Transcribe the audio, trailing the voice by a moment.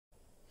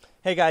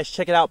Hey guys,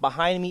 check it out.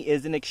 Behind me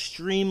is an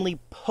extremely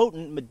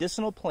potent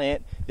medicinal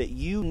plant that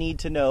you need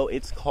to know.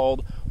 It's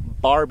called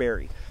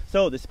barberry.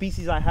 So the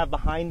species I have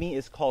behind me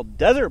is called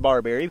desert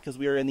barberry because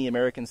we are in the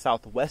American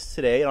Southwest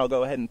today, and I'll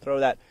go ahead and throw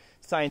that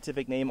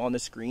scientific name on the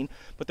screen.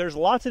 But there's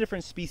lots of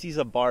different species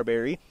of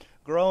barberry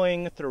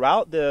growing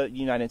throughout the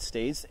United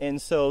States,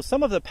 and so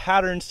some of the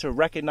patterns to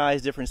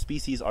recognize different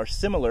species are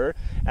similar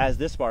as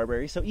this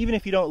barberry. So even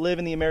if you don't live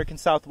in the American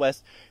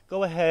Southwest,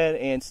 go ahead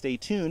and stay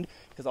tuned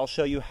because I'll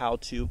show you how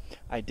to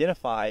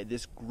identify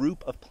this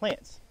group of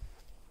plants.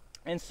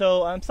 And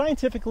so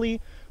scientifically,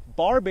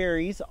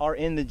 barberries are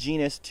in the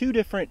genus, two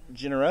different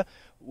genera,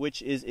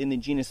 which is in the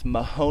genus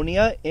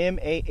Mahonia,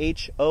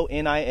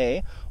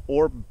 M-A-H-O-N-I-A,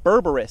 or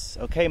Berberis,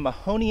 okay?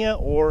 Mahonia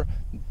or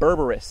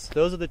Berberis.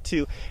 Those are the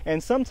two.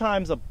 And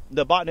sometimes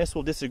the botanists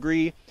will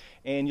disagree,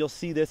 and you'll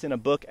see this in a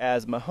book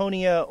as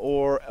Mahonia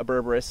or a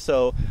Berberis.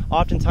 So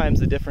oftentimes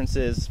the difference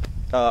is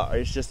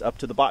just up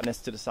to the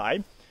botanist to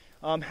decide.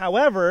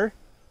 However,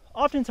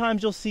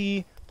 oftentimes you'll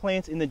see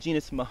plants in the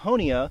genus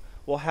Mahonia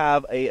will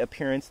have an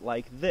appearance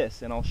like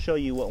this, and I'll show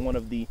you what one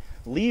of the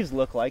leaves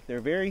look like.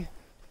 They're very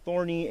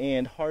thorny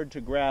and hard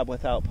to grab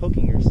without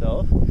poking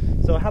yourself.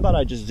 So how about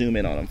I just zoom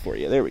in on them for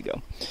you? There we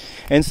go.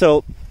 And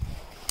so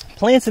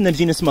plants in the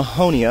genus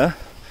Mahonia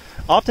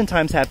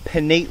oftentimes have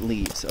pinnate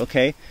leaves,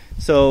 okay?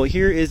 So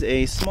here is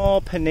a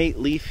small pinnate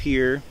leaf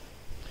here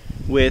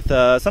with,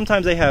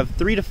 sometimes they have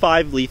 3 to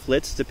 5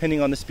 leaflets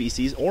depending on the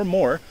species or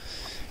more.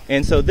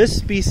 And so this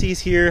species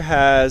here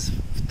has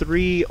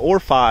 3 or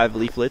 5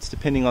 leaflets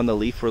depending on the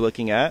leaf we're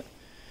looking at.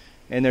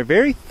 And they're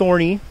very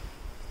thorny.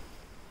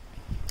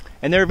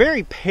 And they're a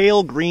very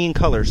pale green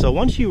color. So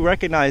once you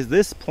recognize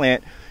this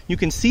plant, you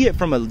can see it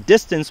from a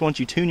distance once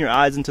you tune your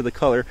eyes into the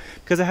color,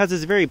 because it has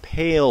this very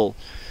pale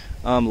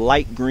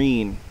light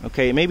green.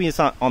 Okay, maybe it's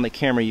not on the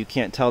camera, you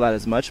can't tell that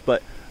as much,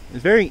 but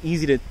it's very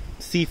easy to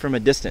see from a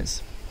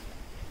distance.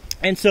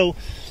 And so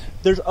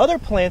there's other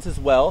plants as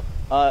well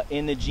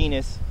in the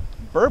genus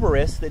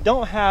Berberis that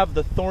don't have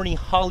the thorny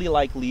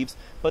holly-like leaves,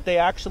 but they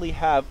actually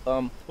have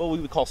what we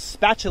would call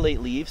spatulate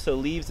leaves, so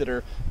leaves that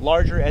are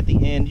larger at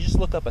the end. You just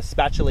look up a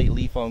spatulate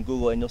leaf on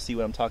Google and you'll see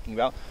what I'm talking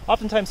about.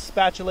 Oftentimes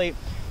spatulate,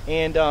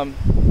 and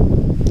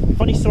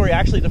funny story,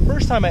 actually the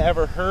first time I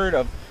ever heard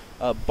of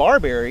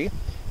barberry,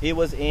 it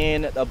was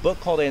in a book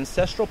called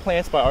Ancestral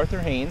Plants by Arthur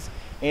Haynes,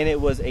 and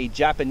it was a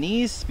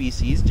Japanese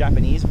species,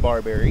 Japanese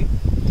barberry,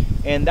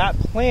 and that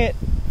plant,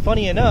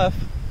 funny enough,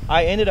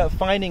 I ended up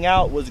finding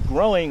out was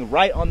growing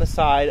right on the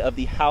side of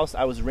the house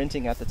I was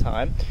renting at the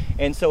time.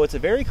 And so it's a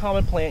very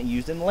common plant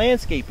used in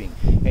landscaping,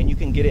 and you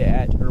can get it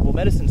at herbal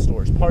medicine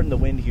stores. Pardon the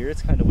wind here,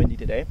 it's kind of windy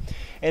today.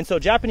 And so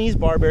Japanese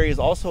barberry is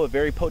also a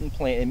very potent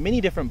plant, and many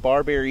different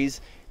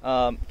barberries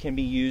can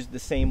be used the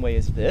same way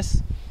as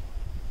this.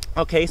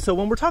 Okay, so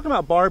when we're talking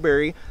about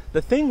barberry,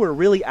 the thing we're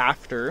really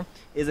after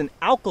is an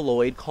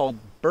alkaloid called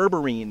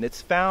berberine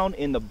that's found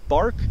in the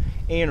bark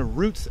and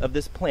roots of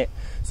this plant.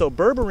 So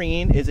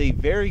berberine is a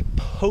very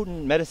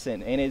potent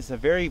medicine, and it's a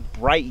very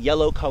bright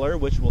yellow color,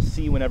 which we'll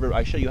see whenever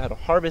I show you how to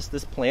harvest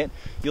this plant.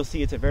 You'll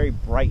see it's a very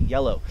bright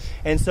yellow.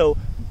 And so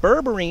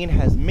berberine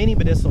has many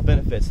medicinal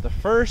benefits. The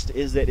first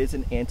is that it's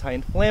an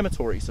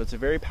anti-inflammatory, so it's a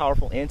very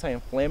powerful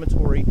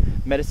anti-inflammatory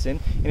medicine,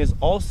 and is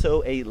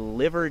also a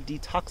liver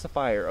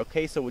detoxifier,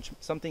 okay, so which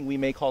something we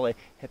may call a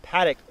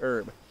hepatic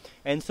herb.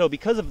 And so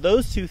because of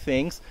those two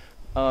things,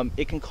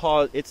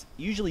 it's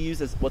usually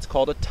used as what's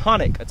called a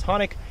tonic. A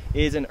tonic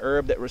is an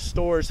herb that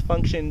restores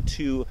function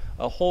to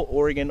a whole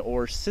organ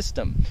or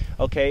system.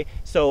 Okay,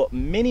 so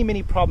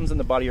many problems in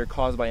the body are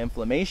caused by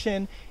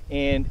inflammation,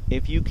 and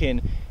if you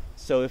can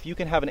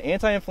have an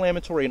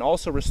anti-inflammatory and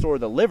also restore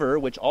the liver,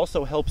 which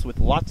also helps with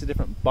lots of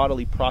different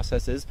bodily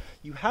processes,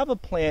 you have a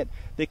plant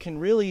that can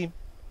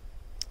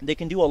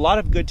do a lot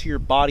of good to your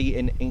body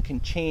and can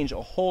change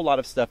a whole lot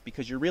of stuff,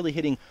 because you're really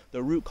hitting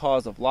the root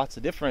cause of lots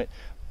of different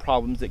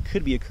problems that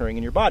could be occurring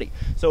in your body.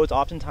 So it's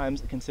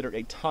oftentimes considered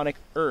a tonic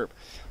herb.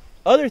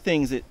 Other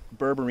things that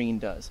berberine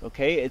does,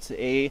 okay, it's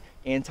a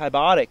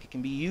antibiotic. It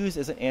can be used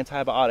as an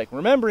antibiotic.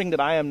 Remembering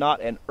that I am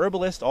not an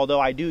herbalist, although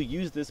I do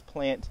use this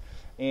plant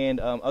and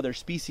other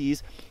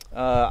species.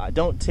 I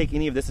don't take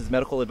any of this as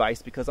medical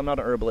advice because I'm not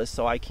an herbalist,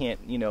 so I can't,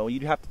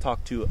 you'd have to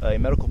talk to a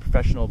medical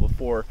professional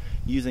before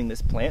using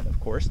this plant, of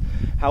course.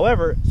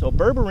 However, so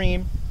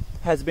berberine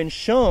has been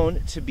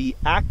shown to be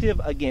active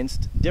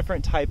against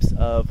different types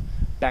of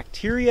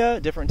bacteria,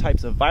 different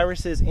types of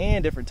viruses,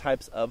 and different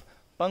types of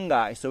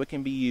fungi. So it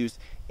can be used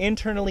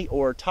internally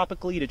or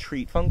topically to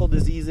treat fungal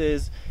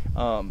diseases.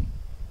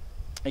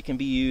 It can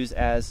be used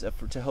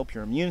to help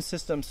your immune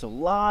system. So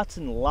lots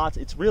and lots.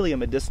 It's really a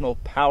medicinal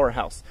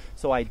powerhouse.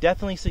 So I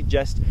definitely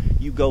suggest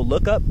you go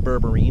look up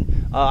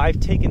berberine. I've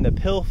taken the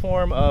pill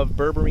form of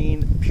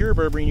berberine, pure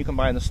berberine you can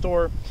buy in the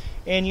store.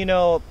 And who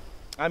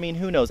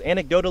knows?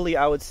 Anecdotally,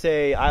 I would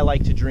say I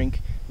like to drink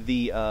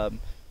the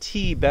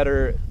tea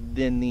better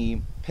than the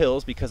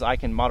pills because I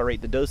can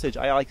moderate the dosage.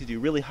 I like to do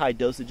really high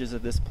dosages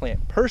of this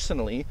plant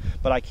personally,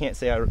 but I can't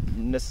say I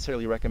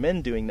necessarily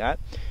recommend doing that.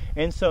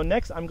 And so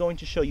next I'm going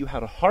to show you how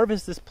to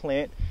harvest this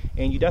plant,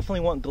 and you definitely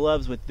want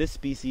gloves with this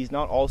species.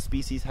 Not all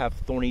species have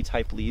thorny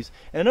type leaves.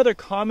 And another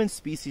common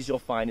species you'll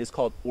find is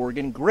called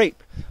Oregon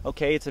grape.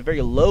 Okay, it's a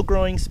very low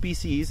growing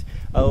species.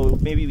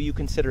 Maybe you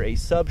consider a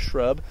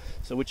subshrub,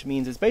 so which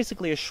means it's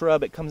basically a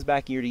shrub. It comes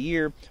back year to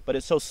year, but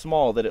it's so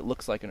small that it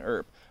looks like an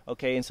herb.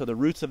 Okay, and so the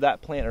roots of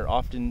that plant are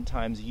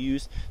oftentimes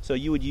used. So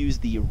you would use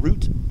the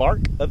root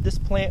bark of this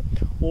plant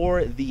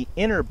or the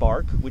inner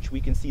bark, which we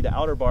can see the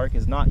outer bark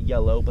is not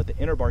yellow, but the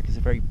inner bark is a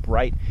very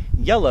bright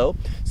yellow.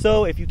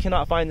 So if you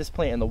cannot find this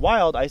plant in the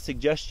wild, I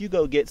suggest you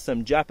go get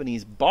some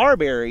Japanese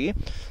barberry,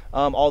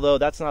 although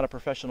that's not a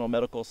professional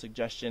medical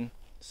suggestion,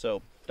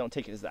 so don't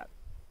take it as that.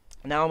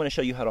 Now I'm going to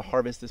show you how to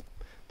harvest this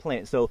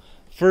plant. So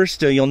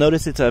first, you'll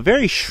notice it's a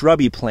very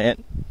shrubby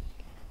plant.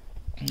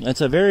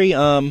 It's a very,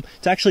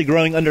 it's actually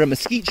growing under a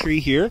mesquite tree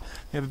here.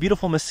 We have a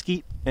beautiful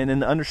mesquite, and in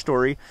the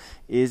understory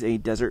is a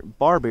desert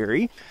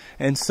barberry.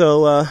 And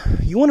so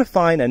you want to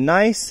find a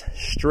nice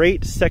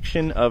straight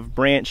section of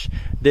branch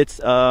that's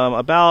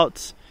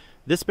about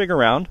this big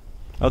around.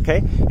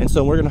 Okay, and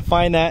so we're going to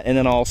find that, and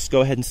then I'll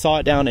go ahead and saw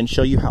it down and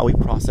show you how we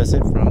process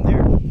it from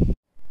there.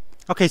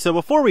 Okay, so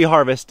before we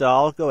harvest,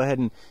 I'll go ahead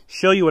and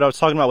show you what I was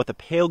talking about with the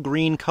pale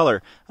green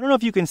color. I don't know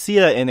if you can see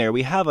that in there.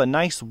 We have a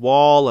nice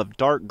wall of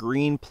dark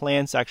green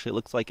plants. Actually, it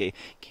looks like a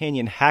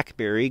canyon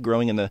hackberry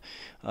growing in the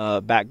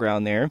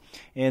background there.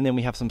 And then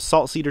we have some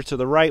salt cedar to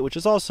the right, which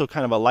is also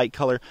kind of a light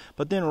color.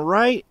 But then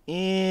right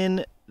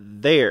in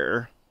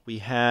there, we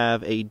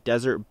have a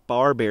desert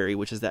barberry,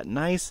 which is that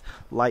nice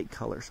light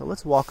color. So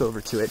let's walk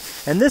over to it.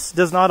 And this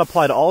does not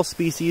apply to all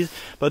species,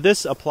 but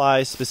this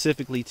applies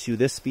specifically to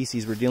this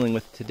species we're dealing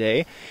with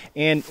today.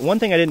 And one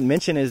thing I didn't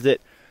mention is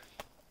that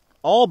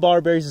all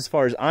barberries, as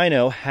far as I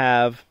know,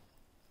 have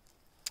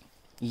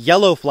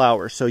yellow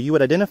flowers. So you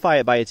would identify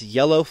it by its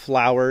yellow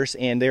flowers,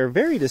 and they're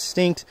very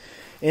distinct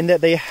in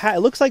that it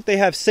looks like they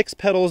have 6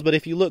 petals, but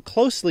if you look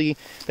closely,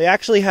 they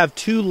actually have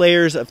 2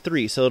 layers of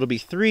 3. So it'll be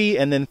 3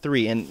 and then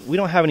 3. And we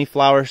don't have any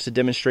flowers to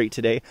demonstrate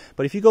today,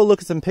 but if you go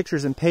look at some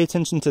pictures and pay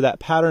attention to that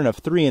pattern of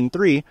 3 and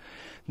 3,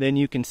 then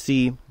you can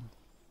see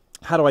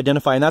how to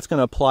identify, and that's going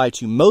to apply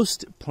to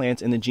most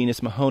plants in the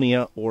genus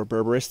Mahonia or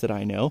Berberis that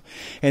I know.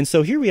 And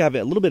so here we have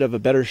a little bit of a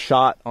better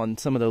shot on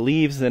some of the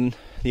leaves than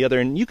the other,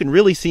 and you can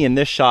really see in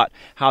this shot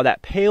how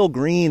that pale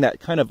green, that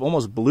kind of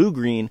almost blue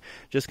green,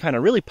 just kind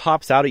of really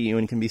pops out at you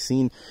and can be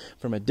seen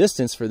from a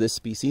distance for this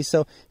species.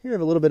 So here we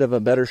have a little bit of a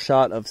better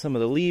shot of some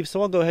of the leaves,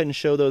 so I'll go ahead and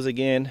show those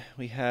again.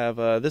 We have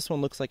this one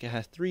looks like it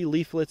has 3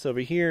 leaflets over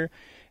here.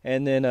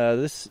 And then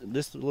this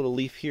little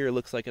leaf here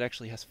looks like it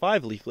actually has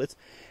 5 leaflets.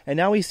 And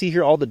now we see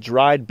here all the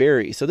dried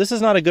berries. So this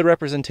is not a good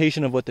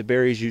representation of what the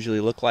berries usually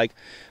look like.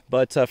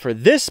 But for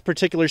this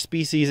particular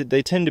species,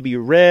 they tend to be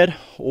red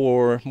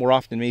or more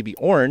often maybe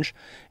orange.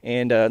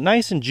 And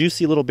nice and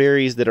juicy little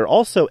berries that are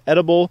also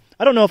edible.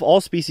 I don't know if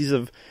all species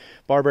of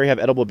barberry have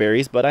edible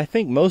berries, but I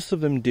think most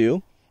of them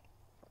do.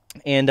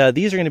 And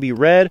these are going to be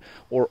red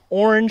or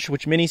orange,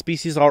 which many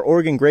species are.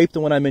 Oregon grape,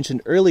 the one I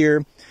mentioned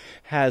earlier,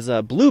 has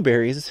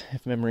blueberries,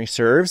 if memory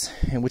serves,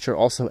 and which are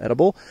also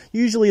edible.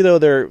 Usually, though,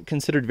 they're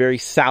considered very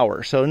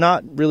sour, so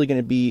not really going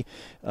to be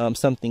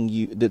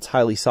something that's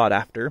highly sought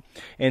after.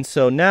 And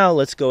so now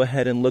let's go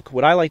ahead and look.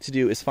 What I like to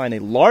do is find a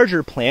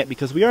larger plant,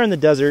 because we are in the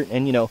desert,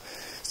 and you know,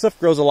 stuff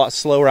grows a lot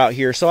slower out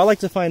here. So I like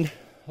to find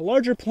a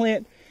larger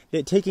plant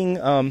that taking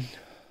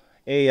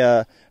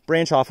a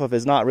branch off of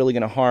is not really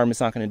going to harm. It's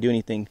not going to do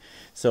anything.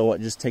 So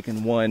just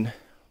taking one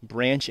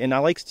branch, and I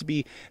like it to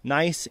be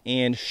nice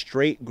and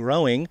straight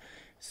growing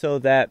so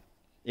that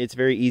it's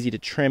very easy to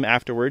trim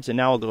afterwards. And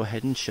now I'll go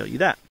ahead and show you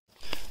that.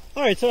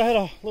 All right, so I had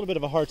a little bit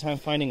of a hard time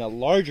finding a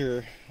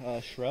larger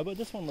shrub, but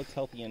this one looks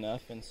healthy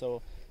enough, and so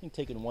I think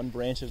taking one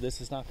branch of this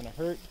is not going to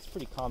hurt. It's a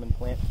pretty common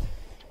plant.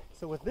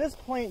 So with this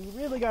plant, you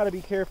really got to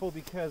be careful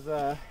because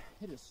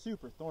it is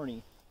super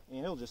thorny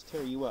and it'll just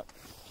tear you up.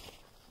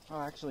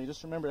 Oh, actually,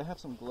 just remember to have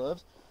some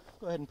gloves.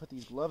 Go ahead and put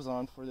these gloves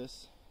on for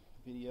this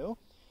video.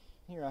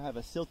 Here I have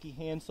a silky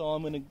handsaw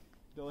I'm going to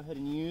go ahead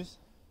and use.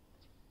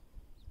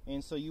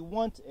 And so you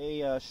want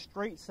a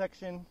straight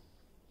section,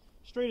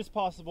 straight as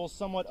possible,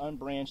 somewhat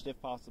unbranched if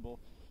possible.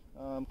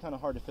 Kind of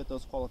hard to fit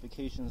those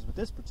qualifications with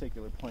this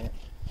particular plant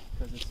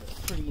because it's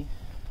a pretty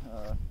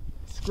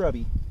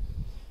scrubby.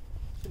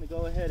 I'm going to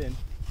go ahead and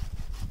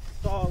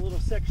saw a little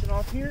section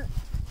off here.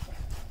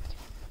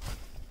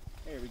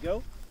 There we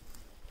go.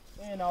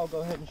 And I'll go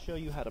ahead and show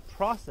you how to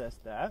process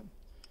that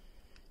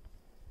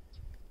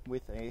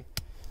with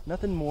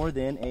nothing more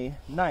than a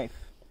knife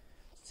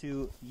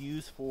to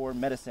use for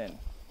medicine.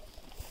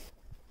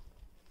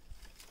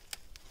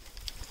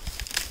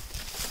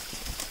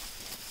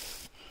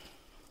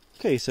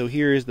 Okay, so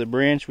here is the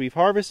branch we've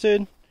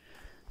harvested.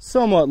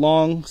 Somewhat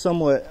long,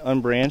 somewhat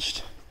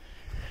unbranched.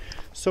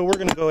 So we're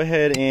going to go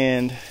ahead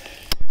and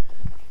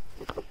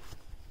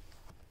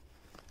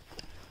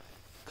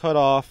cut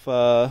off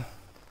the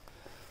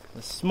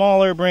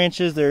smaller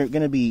branches. They're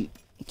going to be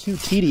too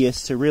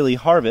tedious to really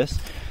harvest.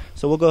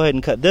 So we'll go ahead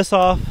and cut this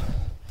off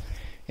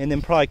and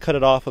then probably cut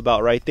it off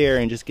about right there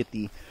and just get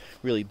the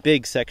really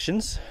big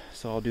sections.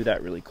 so I'll do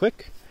that really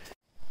quick.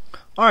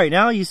 All right,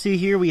 now you see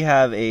here we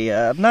have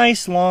a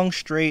nice, long,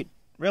 straight,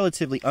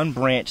 relatively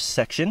unbranched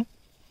section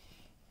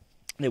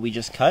that we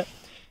just cut.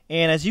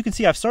 And as you can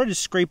see, I've started to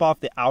scrape off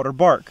the outer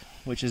bark,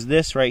 which is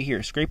this right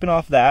here, scraping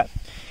off that.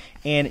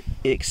 And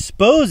it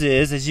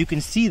exposes, as you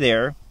can see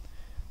there,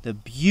 the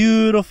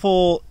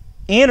beautiful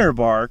inner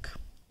bark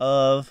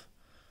of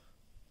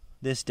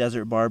this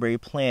desert barberry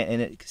plant,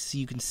 and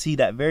you can see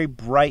that very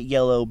bright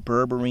yellow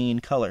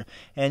berberine color.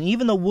 And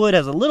even the wood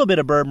has a little bit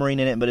of berberine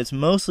in it, but it's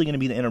mostly going to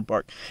be the inner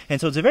bark. And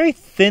so it's a very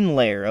thin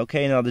layer,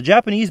 okay? Now the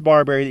Japanese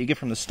barberry that you get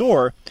from the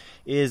store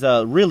is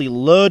really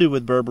loaded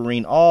with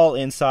berberine all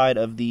inside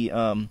of the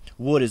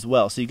wood as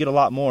well, so you get a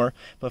lot more.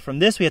 But from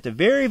this we have to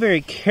very,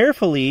 very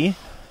carefully,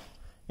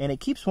 and it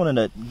keeps wanting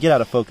to get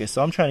out of focus,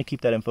 so I'm trying to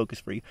keep that in focus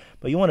for you.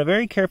 But you want to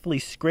very carefully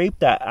scrape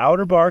that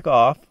outer bark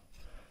off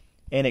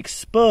and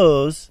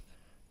expose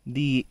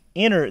the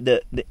inner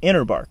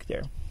bark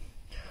there.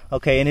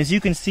 Okay, and as you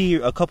can see,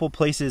 a couple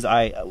places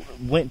I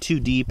went too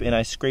deep and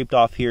I scraped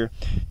off here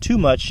too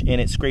much,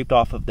 and it scraped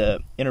off of the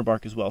inner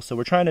bark as well. So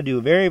we're trying to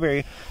do very,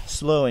 very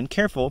slow and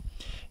careful.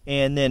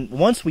 And then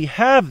once we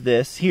have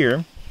this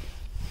here,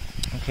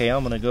 okay,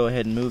 I'm going to go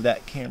ahead and move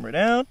that camera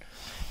down.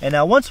 And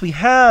now once we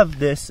have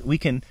this, we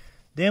can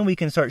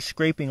start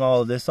scraping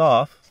all of this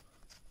off.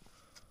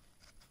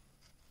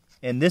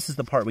 And this is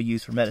the part we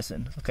use for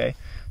medicine, okay?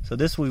 So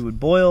this we would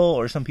boil,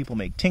 or some people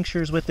make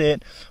tinctures with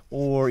it,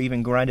 or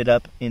even grind it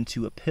up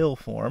into a pill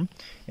form.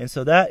 And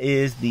so that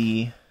is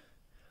the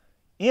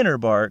inner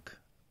bark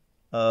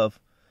of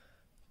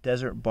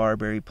desert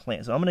barberry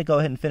plant. So I'm gonna go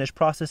ahead and finish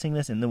processing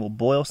this, and then we'll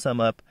boil some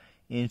up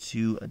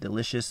into a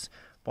delicious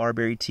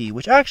barberry tea,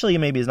 which actually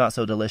maybe is not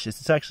so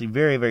delicious. It's actually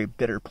very, very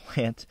bitter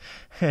plant,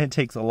 and it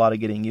takes a lot of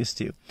getting used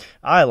to.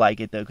 I like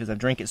it though, because I've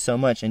drank it so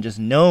much, and just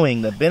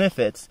knowing the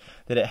benefits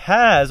that it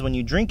has when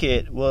you drink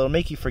it will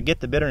make you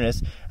forget the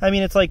bitterness. I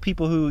mean, it's like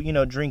people who, you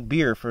know, drink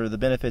beer for the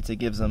benefits it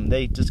gives them.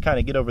 They just kind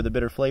of get over the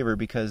bitter flavor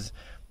because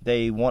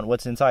they want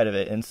what's inside of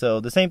it. And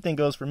so the same thing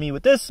goes for me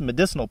with this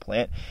medicinal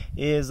plant,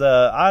 is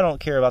I don't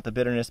care about the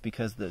bitterness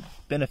because the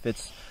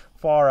benefits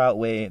far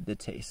outweigh the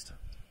taste.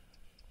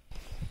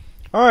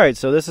 Alright,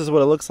 so this is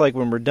what it looks like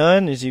when we're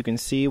done. As you can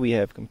see, we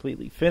have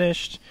completely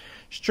finished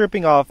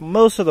stripping off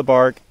most of the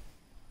bark,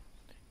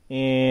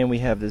 and we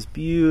have this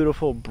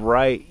beautiful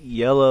bright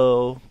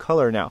yellow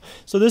color now.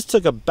 So this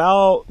took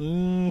about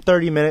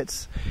 30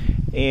 minutes,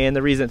 and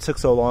the reason it took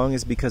so long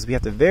is because we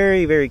have to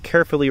very, very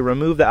carefully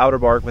remove the outer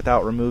bark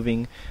without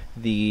removing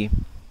the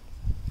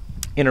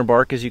inner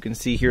bark. As you can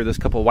see here, there's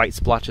a couple white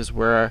splotches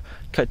where I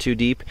cut too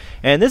deep,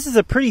 and this is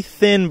a pretty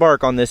thin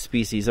bark on this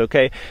species,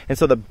 okay? And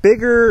so the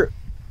bigger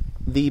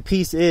the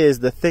piece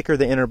is, the thicker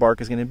the inner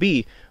bark is going to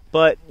be.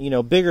 But, you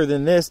know, bigger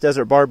than this,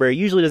 desert barberry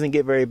usually doesn't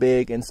get very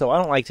big, and so I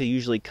don't like to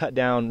usually cut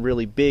down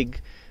really big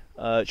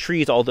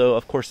trees, although,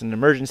 of course, in an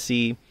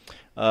emergency,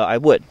 I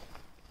would.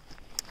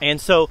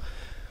 And so,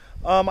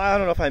 I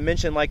don't know if I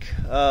mentioned, like,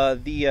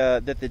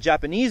 that the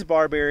Japanese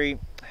barberry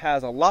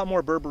has a lot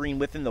more berberine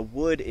within the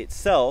wood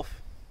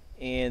itself,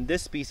 and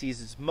this species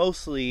is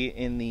mostly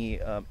in the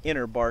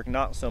inner bark,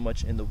 not so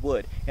much in the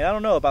wood. And I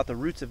don't know about the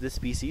roots of this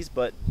species,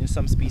 but in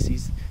some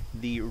species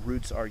the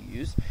roots are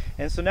used.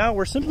 And so now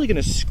we're simply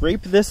going to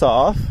scrape this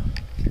off.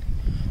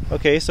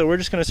 Okay, so we're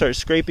just going to start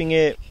scraping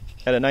it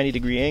at a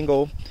 90-degree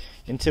angle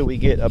until we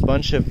get a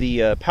bunch of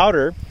the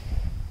powder,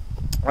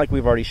 like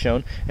we've already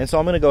shown. And so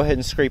I'm going to go ahead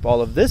and scrape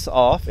all of this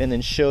off and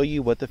then show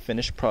you what the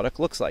finished product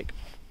looks like.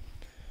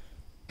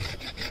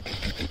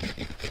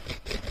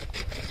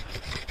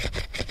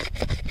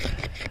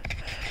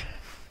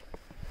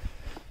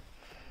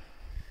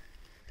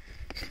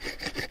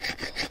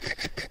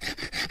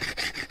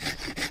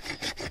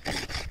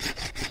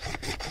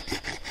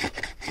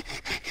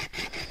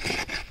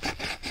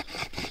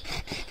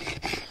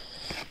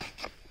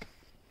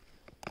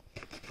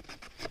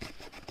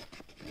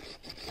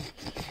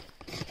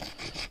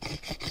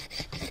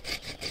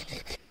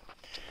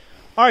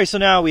 Alright, so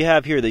now we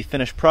have here the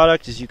finished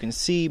product. As you can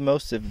see,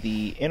 most of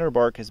the inner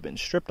bark has been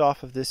stripped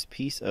off of this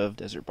piece of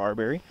desert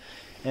barberry.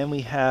 And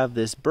we have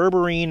this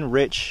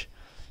berberine-rich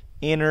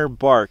inner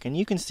bark. And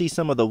you can see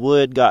some of the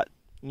wood got,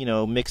 you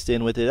know, mixed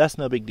in with it. That's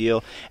no big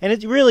deal. And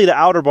it's really the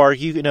outer bark,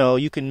 you know,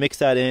 you can mix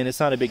that in. It's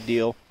not a big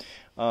deal.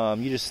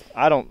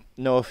 I don't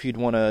know if you'd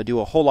want to do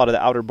a whole lot of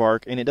the outer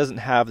bark, and it doesn't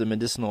have the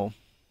medicinal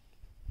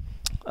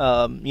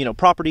you know,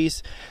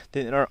 properties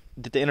that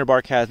the inner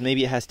bark has.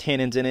 Maybe it has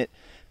tannins in it,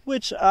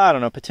 which, I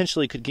don't know,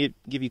 potentially could give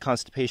you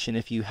constipation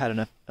if you had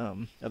enough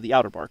of the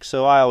outer bark.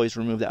 So I always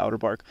remove the outer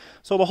bark.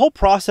 So the whole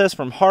process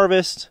from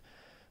harvest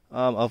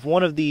of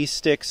one of these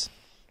sticks,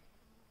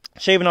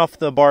 shaving off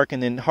the bark,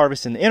 and then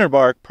harvesting the inner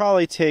bark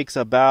probably takes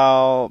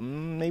about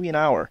maybe an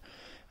hour.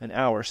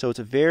 So it's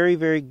a very,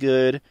 very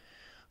good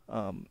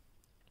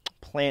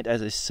plant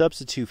as a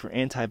substitute for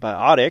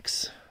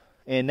antibiotics.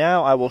 And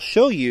now I will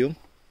show you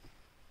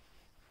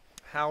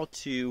how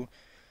to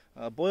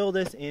boil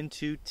this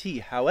into tea.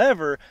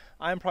 However,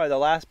 I'm probably the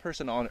last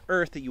person on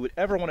earth that you would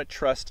ever want to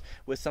trust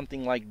with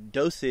something like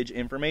dosage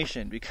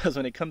information, because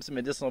when it comes to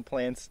medicinal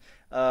plants,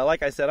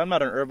 like I said, I'm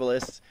not an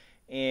herbalist,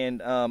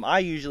 and I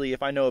usually,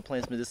 if I know a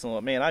plant's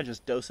medicinal, man, I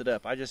just dose it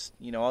up. I just,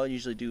 I'll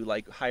usually do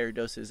like higher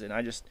doses, and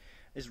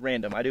it's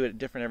random. I do it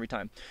different every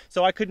time.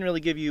 So I couldn't really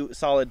give you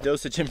solid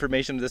dosage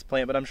information of this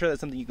plant, but I'm sure that's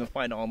something you can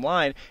find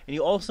online. And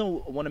you also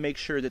want to make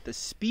sure that the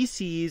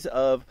species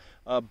of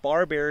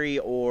Barberry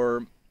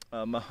or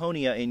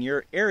Mahonia in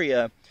your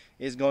area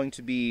is going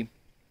to be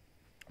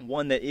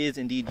one that is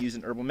indeed used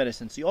in herbal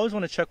medicine. So you always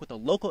want to check with a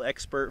local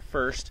expert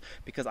first,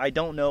 because I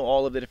don't know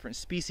all of the different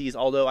species,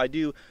 although I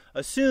do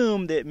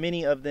assume that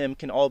many of them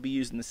can all be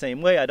used in the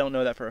same way. I don't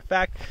know that for a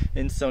fact.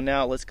 And so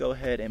now let's go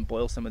ahead and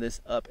boil some of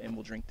this up and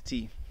we'll drink the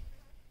tea.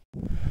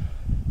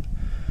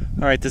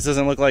 Alright, this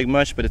doesn't look like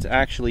much, but it's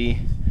actually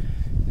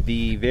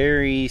the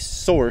very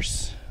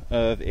source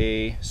of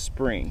a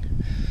spring.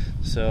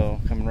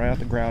 So coming right out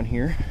the ground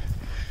here.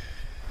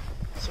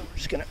 So we're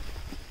just gonna,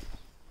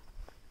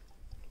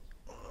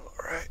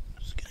 alright,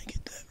 just gonna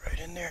get that right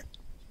in there.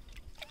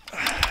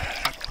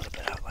 A little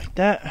bit out like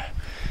that.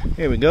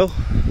 Here we go.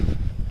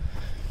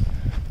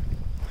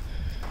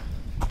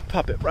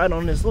 Pop it right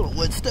on this little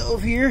wood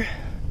stove here,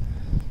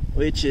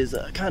 which is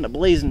kind of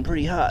blazing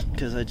pretty hot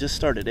because I just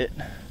started it.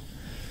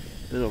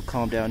 It'll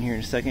calm down here in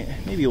a second.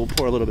 Maybe we'll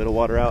pour a little bit of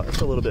water out. It's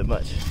a little bit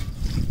much.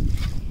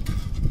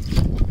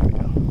 There we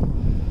go.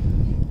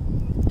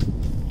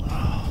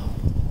 Oh.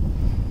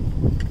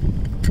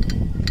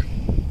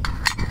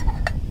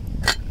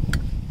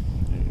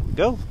 There we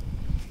go.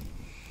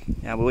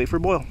 Now we'll wait for a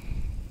boil.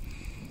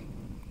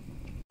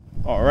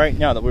 Alright,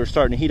 now that we're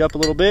starting to heat up a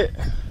little bit,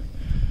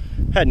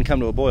 hadn't come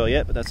to a boil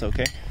yet, but that's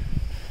okay.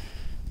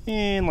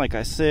 And like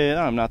I said,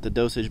 I'm not the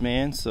dosage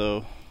man,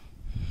 so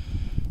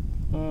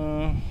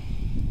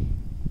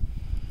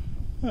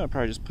I'll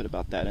probably just put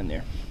about that in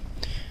there.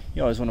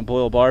 You always want to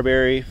boil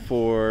barberry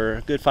for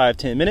a good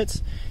 5-10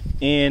 minutes,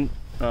 and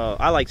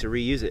I like to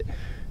reuse it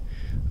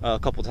a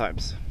couple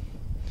times,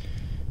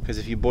 because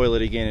if you boil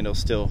it again,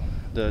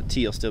 the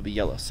tea will still be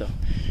yellow. So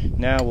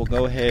now we'll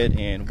go ahead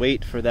and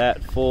wait for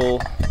that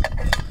full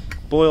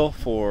boil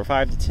for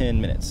 5 to 10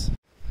 minutes.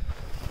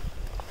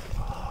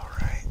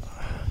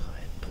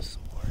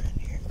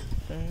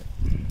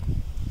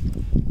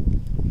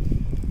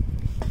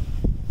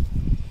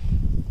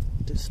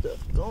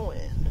 Stuff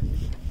going.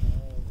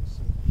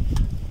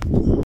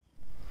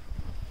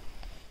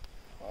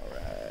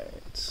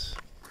 Alright.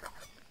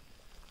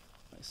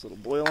 Nice little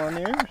boil on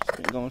there. It's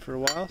been going for a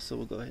while, so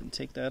we'll go ahead and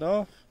take that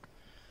off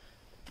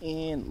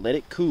and let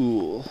it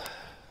cool.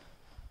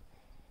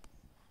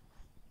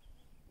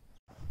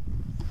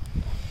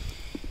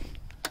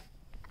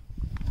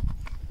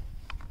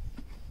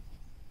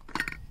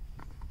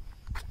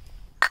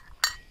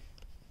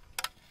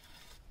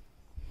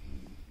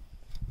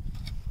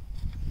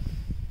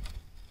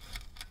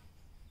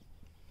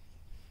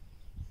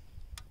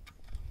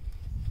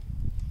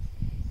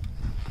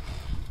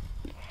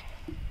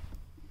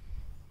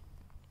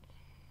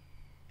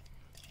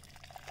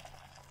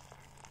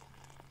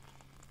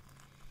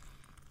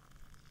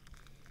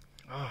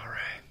 Alright.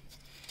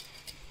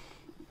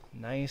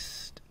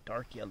 Nice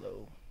dark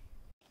yellow.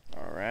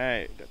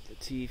 Alright, got the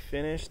tea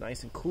finished,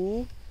 nice and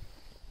cool.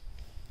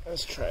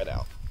 Let's try it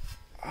out.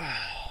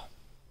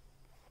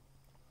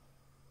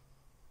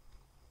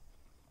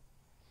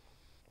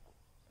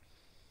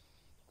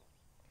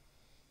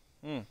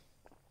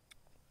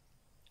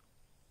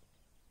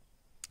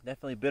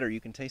 Definitely bitter.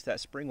 You can taste that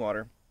spring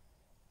water.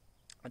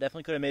 I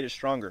definitely could have made it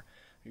stronger.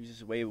 It's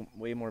just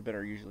way more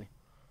bitter usually.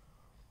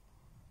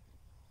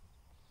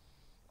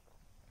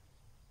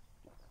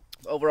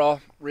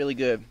 Overall, really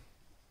good.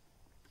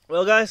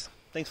 Well guys,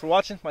 thanks for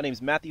watching. My name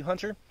is Matthew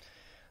Hunter.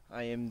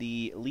 I am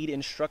the lead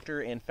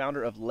instructor and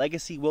founder of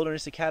Legacy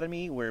Wilderness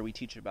Academy, where we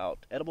teach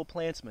about edible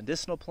plants,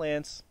 medicinal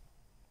plants,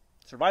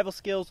 survival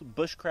skills,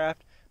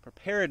 bushcraft,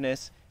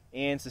 preparedness,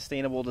 and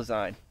sustainable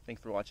design.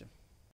 Thanks for watching.